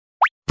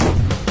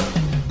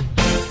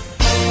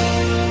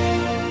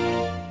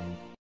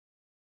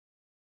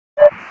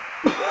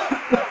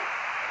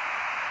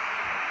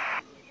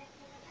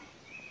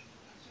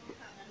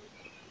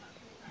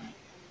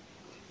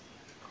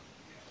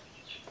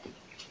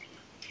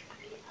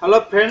Hello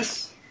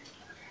friends,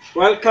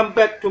 welcome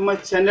back to my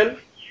channel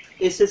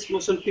SS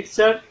Motion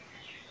Pictures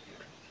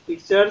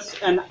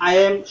and I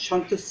am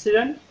Santosh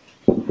Siran.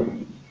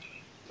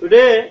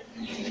 Today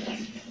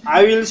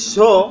I will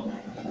show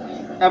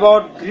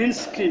about green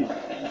screen.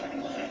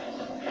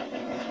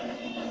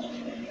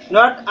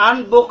 Not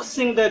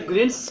unboxing the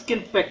green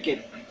screen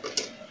packet.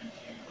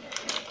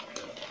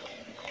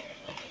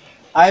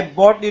 I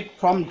bought it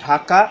from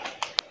Dhaka,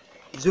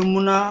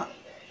 Jumuna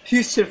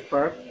Future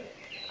Park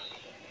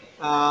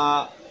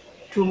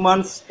 2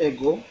 months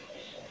ago.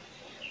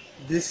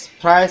 This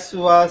price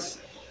was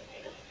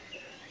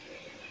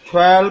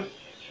 1200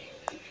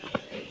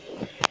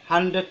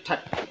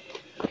 taka.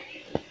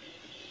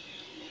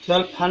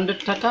 1200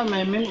 taka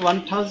may mean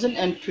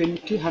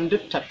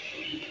 1020 taka.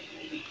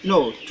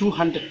 No,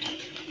 200 taka.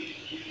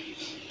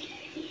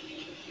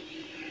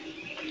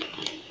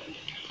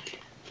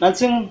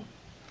 Nancing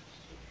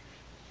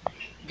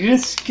green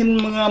skin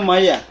mga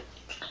maya.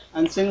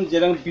 Nancing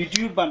jarang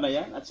video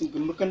banaya. Nancing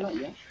gemukan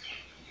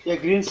ya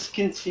green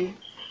skin si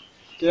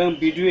jarang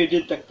video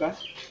edit taka.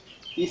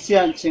 Isi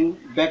nancing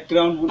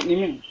background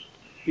nimin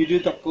video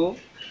tako.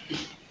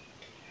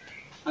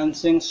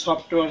 Nancing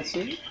software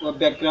si wa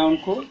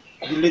background ko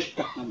delete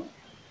tak nama.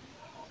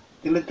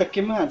 Delete tak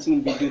kema nancing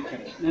video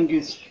kare. Nang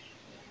green skin.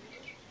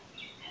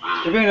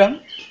 Tapi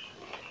orang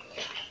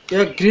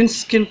ya green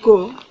skin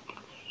ko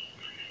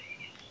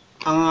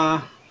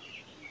ang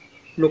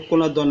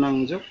lokona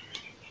donangjo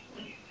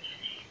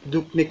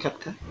dukni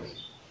katka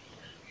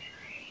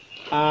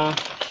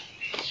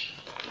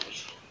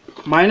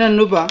maina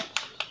nuba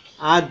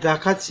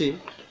dakachi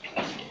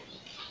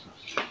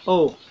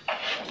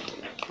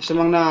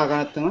semangna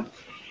aganatanga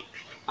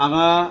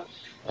anga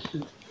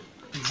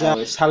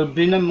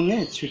salbrina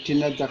munge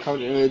chutina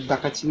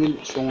dakachini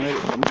songre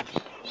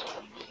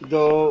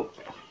do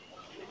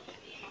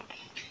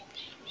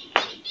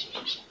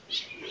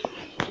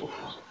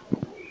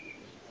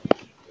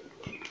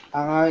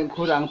anga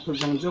kurang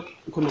purjangjuk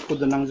kunuku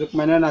donangjuk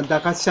mana na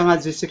dakachanga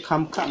jisi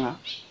kamkanga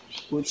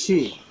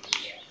uchi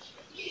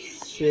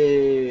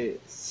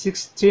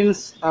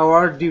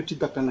 16-hour duty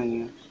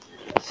dakananya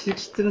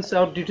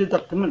 16-hour duty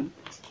dakaman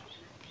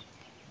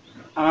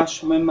anga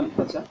sumayman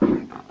paja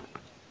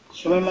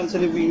sumayman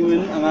sari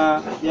biyuin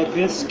anga ya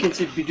green skin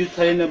si video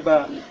tharina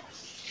ba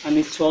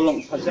ani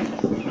cholong paja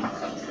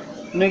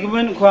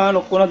negimen kwa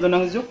nokona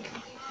donangjuk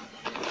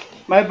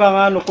mai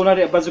banga nokona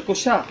re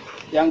bajukusha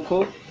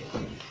yangko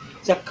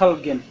Jakal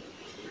gen,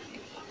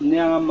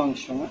 nianga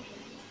mangsonga.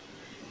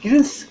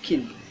 Green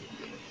skin.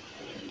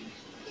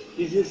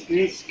 This is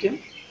green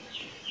skin,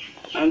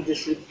 and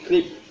this is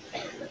clip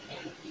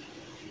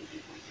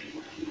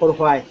for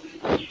why?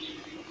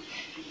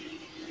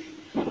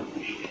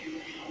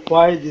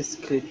 Why this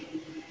clip?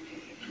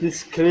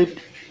 This clip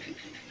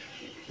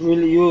will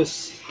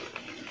use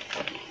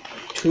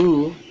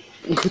to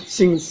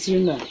kucing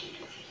sina,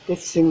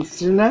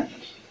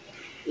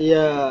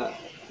 ya.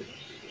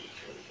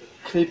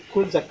 Clip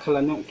ko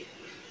jakhalano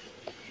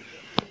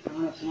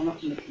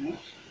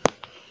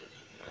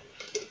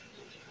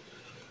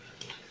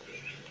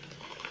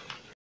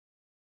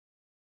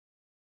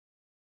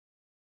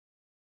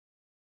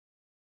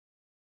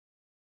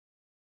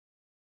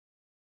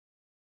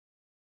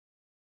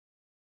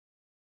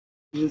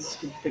this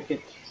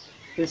packet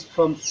is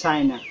from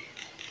China,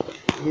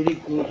 very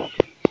good.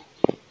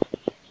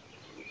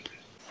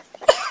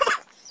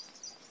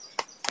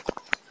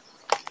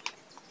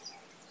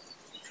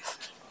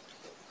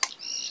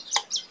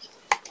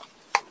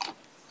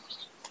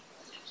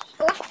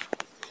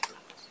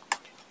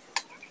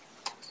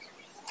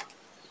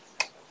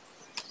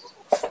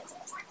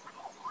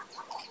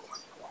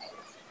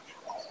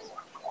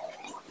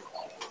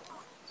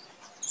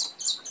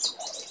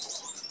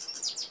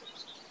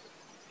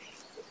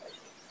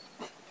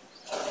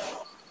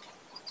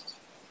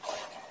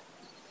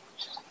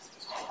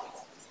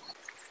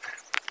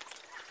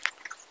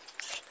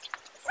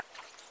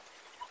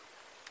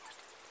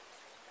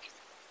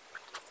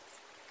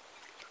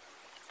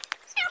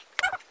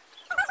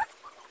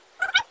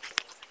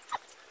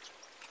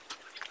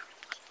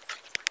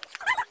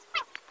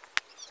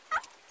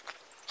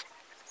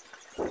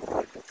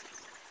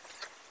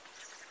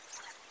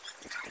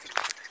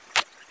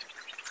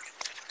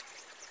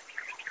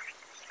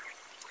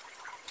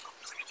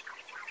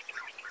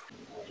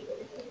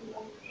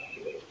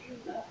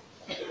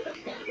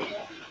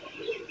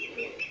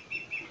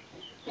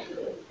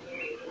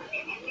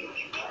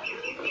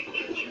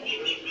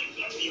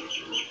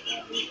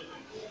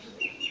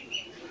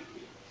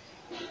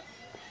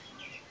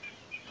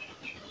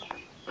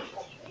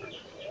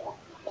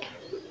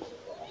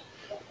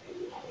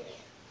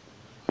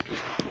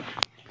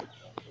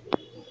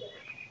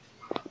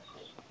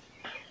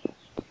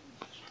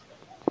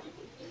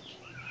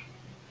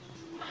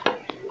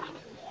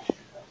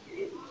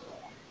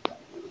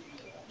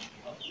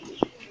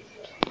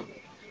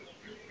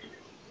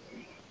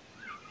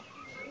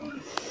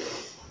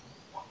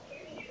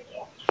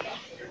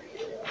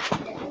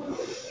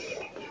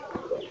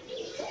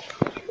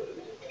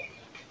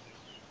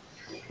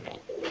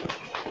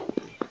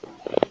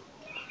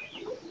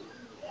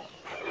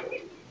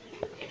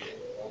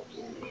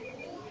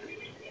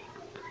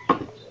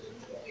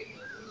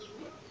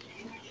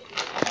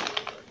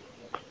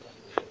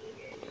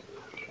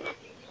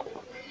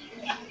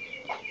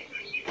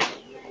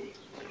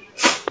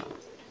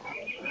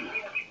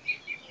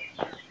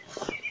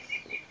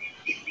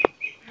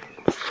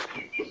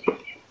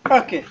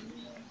 Okay,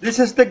 this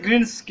is the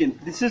green skin.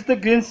 This is the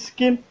green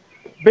skin,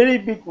 very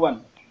big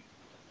one.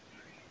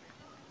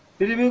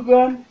 Very big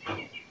one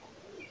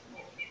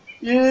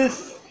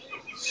is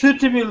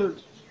suitable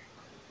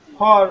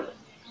for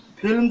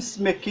films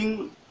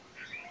making,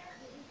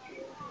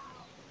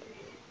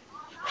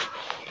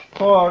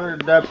 for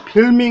the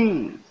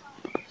filming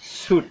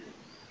shoot.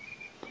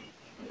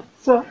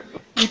 So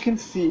you can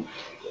see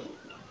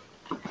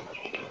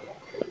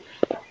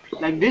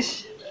like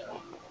this,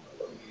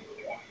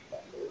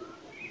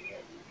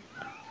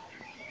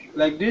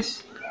 like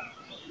this,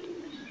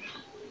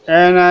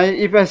 and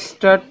if I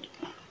start,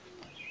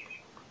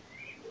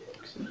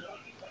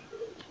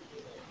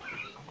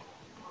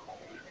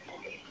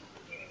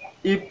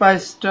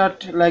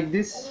 like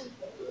this,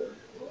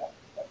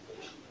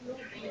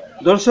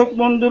 দর্শক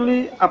মণ্ডলী,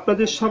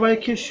 আপনাদের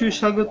সবাইকে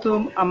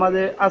সুস্বাগতম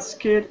আমাদের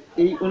আজকের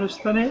এই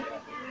অনুষ্ঠানে।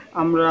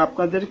 আমরা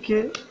আপনাদেরকে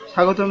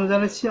স্বাগতম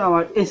জানাচ্ছি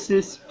আমার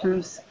SS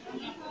films,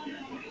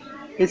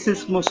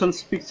 SS motion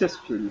pictures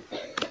film.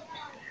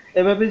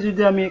 এভাবে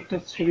যদি আমি একটা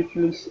ছবি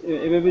ফিল্ম,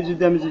 এভাবে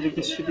যদি আমি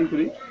একটা শুটিং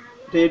করি,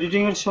 এটা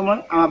এডিটিংয়ের সময়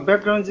আমার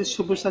ব্যাকগ্রাউন্ড যে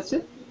সবুজ আছে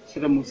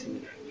সেটা মুছে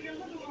নেবে।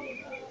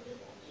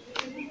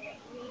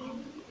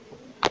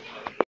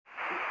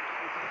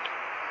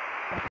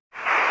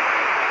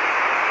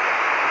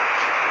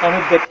 আমি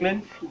দেখলেন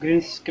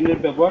গ্রিন স্ক্রিনের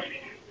ব্যবহার,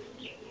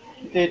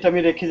 এটা আমি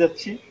রেখে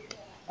যাচ্ছি।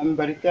 আমি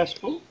বাড়িতে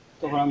আসবো,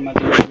 তখন আমি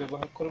মাঝে মাঝে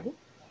ব্যবহার করব,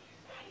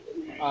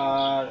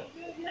 আর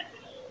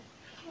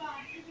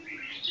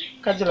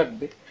কাজে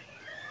লাগবে,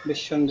 বেশ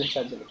সন্দেহে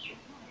কাজে লাগবে।